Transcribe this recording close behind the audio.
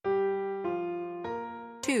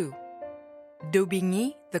2.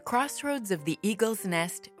 Daubigny, The Crossroads of the Eagle's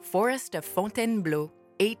Nest, Forest of Fontainebleau,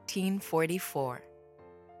 1844.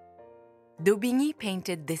 Daubigny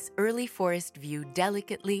painted this early forest view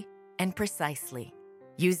delicately and precisely,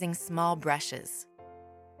 using small brushes.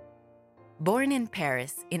 Born in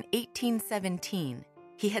Paris in 1817,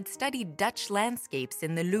 he had studied Dutch landscapes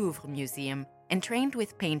in the Louvre Museum and trained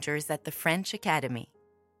with painters at the French Academy.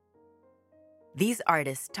 These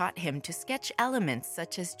artists taught him to sketch elements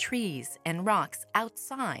such as trees and rocks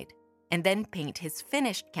outside, and then paint his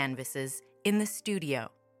finished canvases in the studio.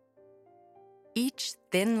 Each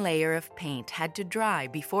thin layer of paint had to dry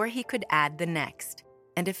before he could add the next,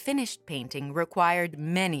 and a finished painting required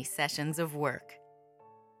many sessions of work.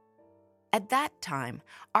 At that time,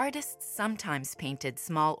 artists sometimes painted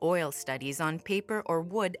small oil studies on paper or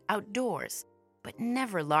wood outdoors, but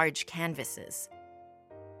never large canvases.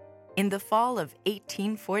 In the fall of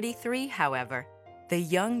 1843, however, the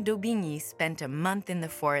young Daubigny spent a month in the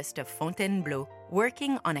forest of Fontainebleau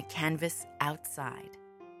working on a canvas outside.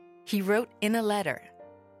 He wrote in a letter,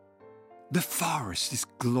 "The forest is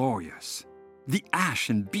glorious. The ash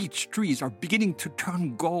and beech trees are beginning to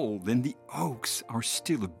turn gold, and the oaks are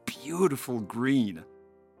still a beautiful green.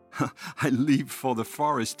 I leave for the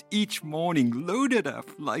forest each morning loaded up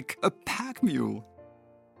like a pack mule."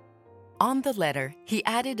 On the letter, he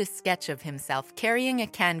added a sketch of himself carrying a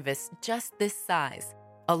canvas just this size,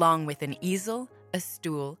 along with an easel, a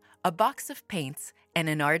stool, a box of paints, and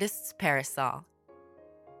an artist's parasol.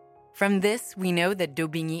 From this, we know that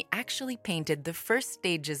Daubigny actually painted the first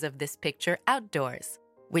stages of this picture outdoors,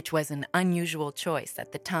 which was an unusual choice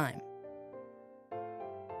at the time.